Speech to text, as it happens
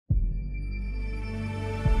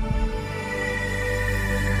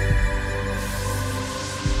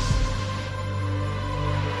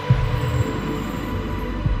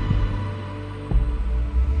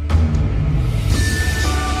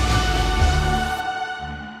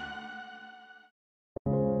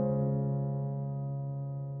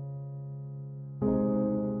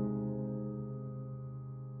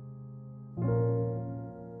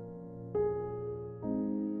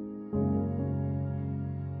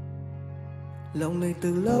Lòng này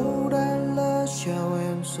từ lâu đã lỡ trao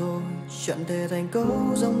em rồi, chẳng thể thành câu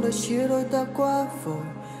dòng đời chia đôi ta quá vội.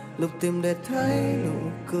 Lúc tìm để thấy nụ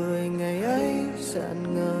cười ngày ấy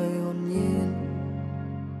rạng ngời hồn nhiên.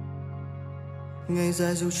 Ngày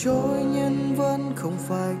dài dù trôi nhưng vẫn không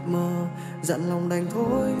phai mờ, dặn lòng đành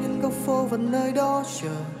thôi nhưng góc phố vẫn nơi đó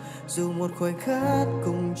chờ. Dù một khoảnh khắc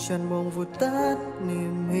cùng chân bóng vụt tắt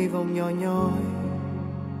niềm hy vọng nhỏ nhoi.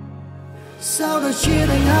 Sao đời chia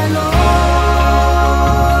thành hai lối,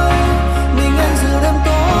 mình anh giữa đêm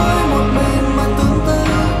tối một mình mà tương tư.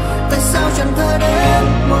 Tại sao chẳng thể đến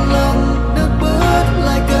một lần được bước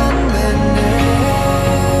lại gần bên em.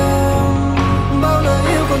 Bao lời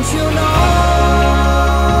yêu còn chưa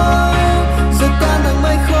nói, giờ tan thành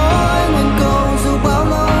mây khói nguyên cầu dù bao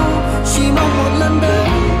lâu. Chỉ mong một lần đến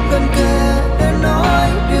gần kề để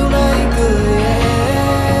nói điều này cười em.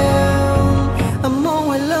 I'm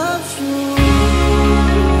all I love you.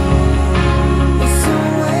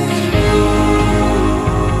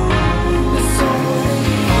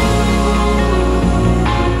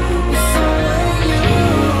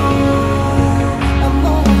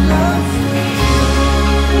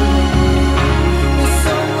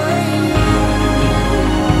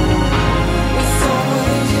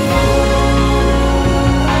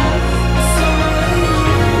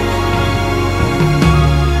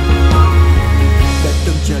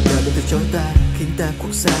 Chối ta khiến ta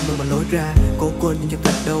khuất xa nơi mà lối ra. Cố quên nhưng chẳng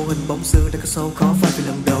thành đâu, hình bóng xưa đã có sâu khó phai vì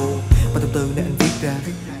lần đầu. Mà từ từ này anh viết ra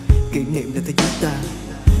kỷ niệm để thấy chúng ta.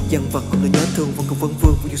 Dần vật còn lời nhớ thương vẫn còn vấn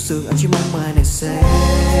vương của yêu sương. Anh chỉ mong mai này sẽ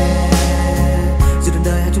dù đến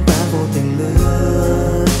đời hai chúng ta vô tình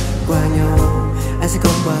lướt qua nhau. Anh sẽ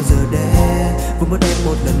không bao giờ để vương mất em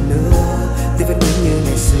một lần nữa, tiếc vẫn đứng như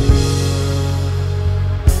ngày xưa.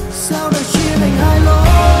 Sao đời chia thành hai lối,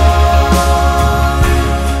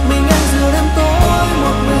 đêm tối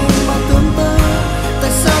một mình mà tương tư.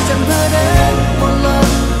 Tại sao chẳng thể đến một lần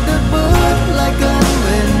được bước lại gần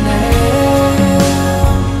bên em.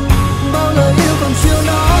 Bao lời yêu còn chưa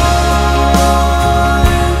nói,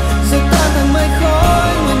 giờ tan thành mây khói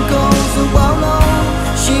nguyên cầu dù bao lâu.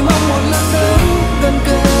 Chỉ mong một lần đến gần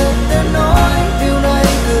kề để nói điều này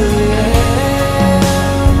cười em.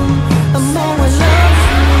 I'm always love you.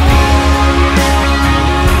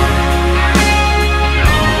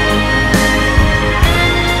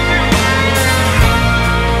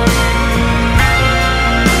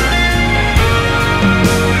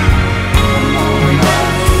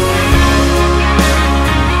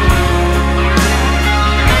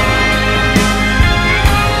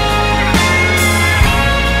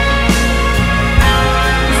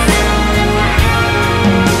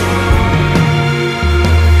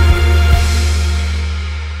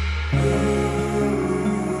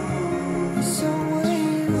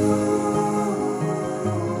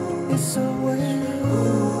 It's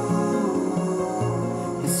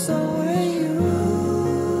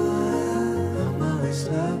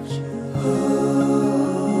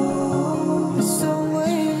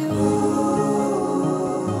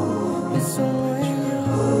always you.